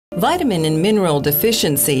Vitamin and mineral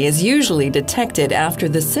deficiency is usually detected after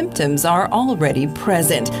the symptoms are already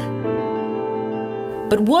present.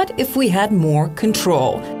 But what if we had more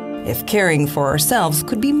control? If caring for ourselves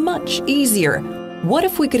could be much easier? What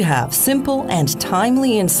if we could have simple and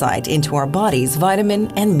timely insight into our body's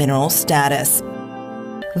vitamin and mineral status?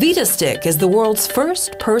 VitaStiq is the world's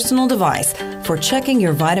first personal device for checking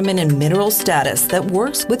your vitamin and mineral status that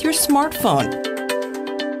works with your smartphone.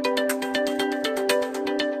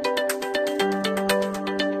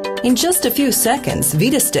 In just a few seconds,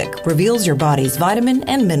 VitaStiq reveals your body's vitamin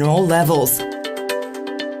and mineral levels.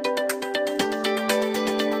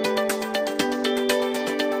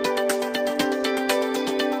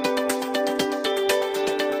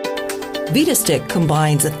 VitaStiq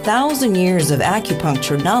combines 1,000 years of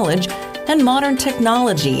acupuncture knowledge and modern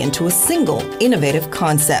technology into a single innovative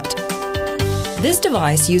concept. This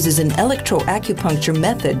device uses an electroacupuncture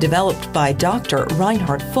method developed by Dr.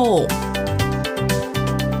 Reinhard Voll.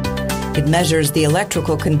 It measures the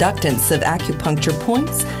electrical conductance of acupuncture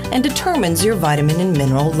points and determines your vitamin and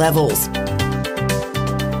mineral levels.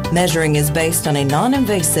 Measuring is based on a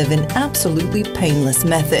non-invasive and absolutely painless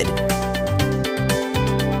method.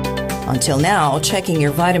 Until now, checking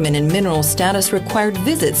your vitamin and mineral status required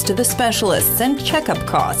visits to the specialists and checkup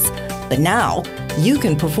costs. But now, you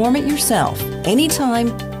can perform it yourself, anytime,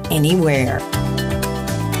 anywhere.